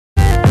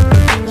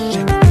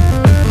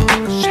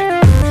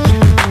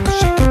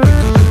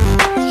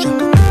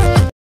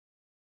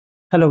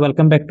Hello,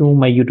 welcome back to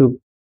my YouTube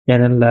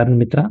channel Learn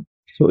Mitra.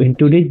 So in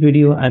today's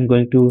video, I'm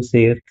going to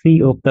share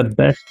three of the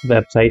best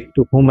websites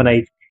to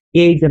humanize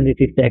AI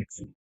generated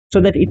text so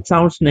that it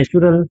sounds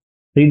natural,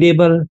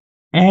 readable,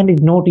 and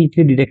is not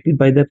easily detected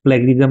by the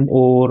plagiarism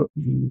or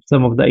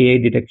some of the AI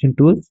detection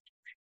tools.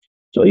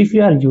 So if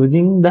you are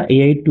using the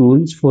AI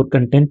tools for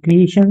content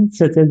creation,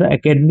 such as the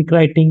academic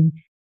writing,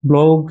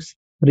 blogs,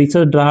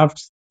 research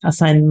drafts,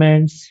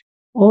 assignments,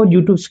 or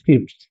YouTube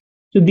scripts,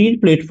 so these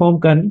platforms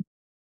can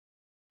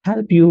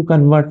help you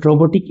convert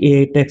robotic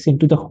AI text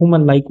into the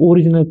human like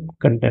original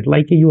content,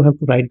 like you have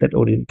to write that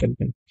original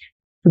content.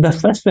 So the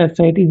first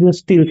website is a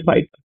still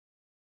fight.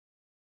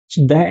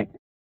 So that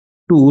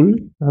tool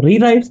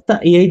rewrites the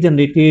AI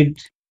generated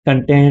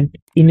content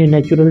in a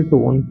natural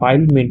tone while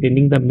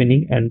maintaining the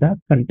meaning and the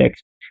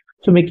context.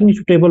 So making it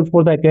suitable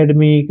for the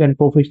academic and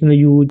professional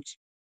use.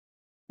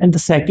 And the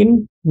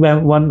second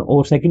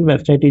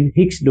website is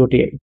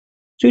HIX.AI.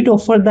 So it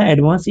offers the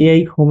advanced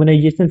AI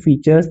humanization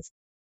features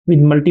with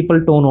multiple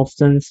tone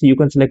options. You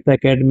can select the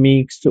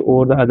academics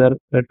or the other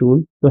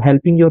tool. So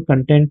helping your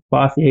content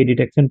pass AI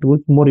detection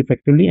tools more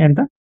effectively. And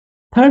the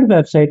third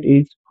website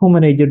is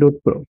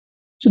Humanizer.pro.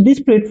 So this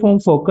platform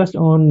focused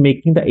on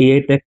making the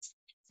AI text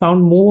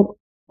sound more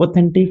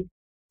authentic,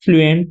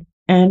 fluent,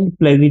 and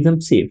plagiarism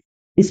safe.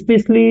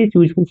 Especially it's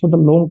useful for the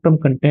long-term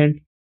content.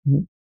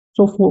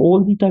 So for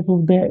all the type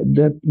of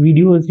the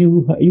videos,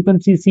 you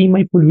can see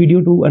my full video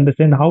to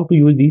understand how to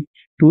use these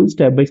tools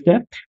step by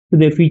step, so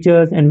their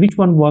features and which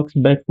one works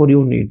best for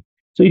your needs.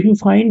 So if you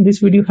find this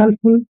video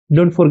helpful,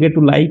 don't forget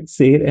to like,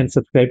 share, and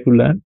subscribe to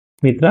Learn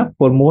Mitra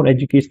for more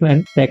educational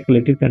and tech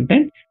related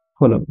content.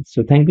 Follow me.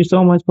 So thank you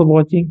so much for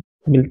watching.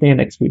 मिलते हैं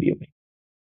next video में.